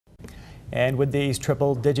And with these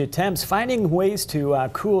triple-digit temps, finding ways to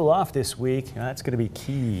cool off this week, that's going to be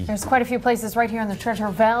key. There's quite a few places right here in the Treasure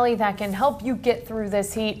Valley that can help you get through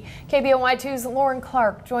this heat. KBOI2's Lauren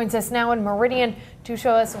Clark joins us now in Meridian to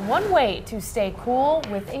show us one way to stay cool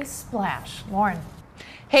with a splash. Lauren.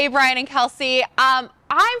 Hey, Brian and Kelsey.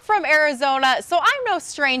 I'm from Arizona, so I'm no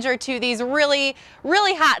stranger to these really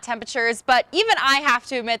hot temperatures, but even I have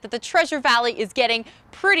to admit that the Treasure Valley is getting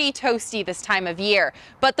pretty toasty this time of year.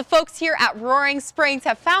 But the folks here at Roaring Springs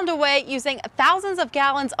have found a way using thousands of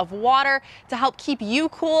gallons of water to help keep you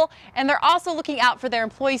cool, and they're also looking out for their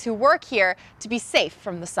employees who work here to be safe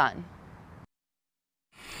from the sun.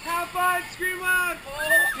 Have fun, scream on!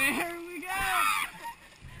 Oh, here we go!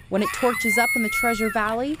 When it torches up in the Treasure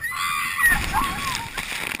Valley,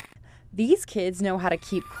 these kids know how to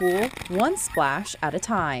keep cool one splash at a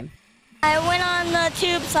time. I went on the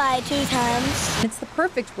tube slide 2 times. It's the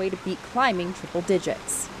perfect way to beat climbing triple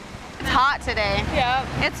digits. It's hot today. Yeah.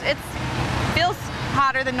 It feels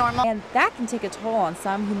hotter than normal. And that can take a toll on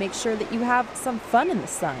some who make sure that you have some fun in the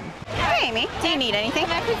sun. Hey, Amy, do you need anything?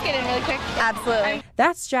 Can I please get in really quick? Absolutely.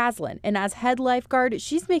 That's Jaslyn, and as head lifeguard,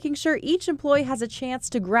 she's making sure each employee has a chance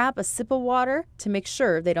to grab a sip of water to make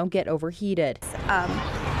sure they don't get overheated.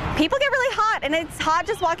 People get really hot, and it's hot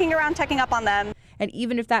just walking around checking up on them. And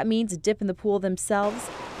even if that means a dip in the pool themselves,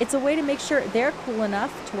 it's a way to make sure they're cool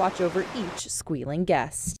enough to watch over each squealing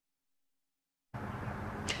guest.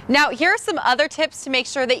 Now, here are some other tips to make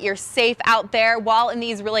sure that you're safe out there while in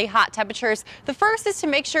these really hot temperatures. The first is to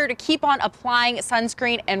make sure to keep on applying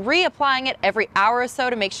sunscreen and reapplying it every hour or so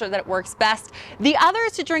to make sure that it works best. The other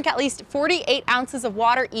is to drink at least 48 ounces of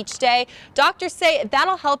water each day. Doctors say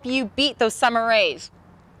that'll help you beat those summer rays.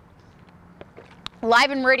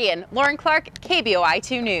 Live in Meridian, Lauren Clark,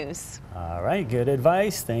 KBOI2 News. All right, good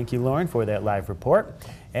advice. Thank you, Lauren, for that live report.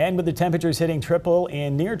 And with the temperatures hitting triple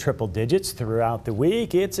and near triple digits throughout the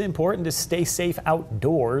week, it's important to stay safe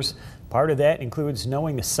outdoors. Part of that includes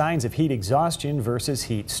knowing the signs of heat exhaustion versus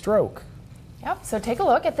heat stroke. Yep, so take a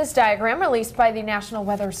look at this diagram released by the National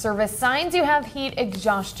Weather Service. Signs you have heat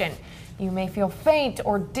exhaustion. You may feel faint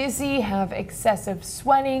or dizzy, have excessive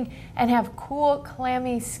sweating, and have cool,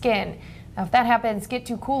 clammy skin. Now, if that happens, get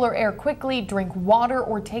to cooler air quickly, drink water,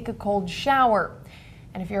 or take a cold shower.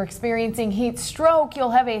 And if you're experiencing heat stroke,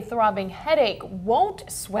 you'll have a throbbing headache, won't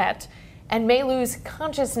sweat, and may lose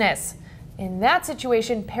consciousness. In that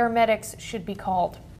situation, paramedics should be called.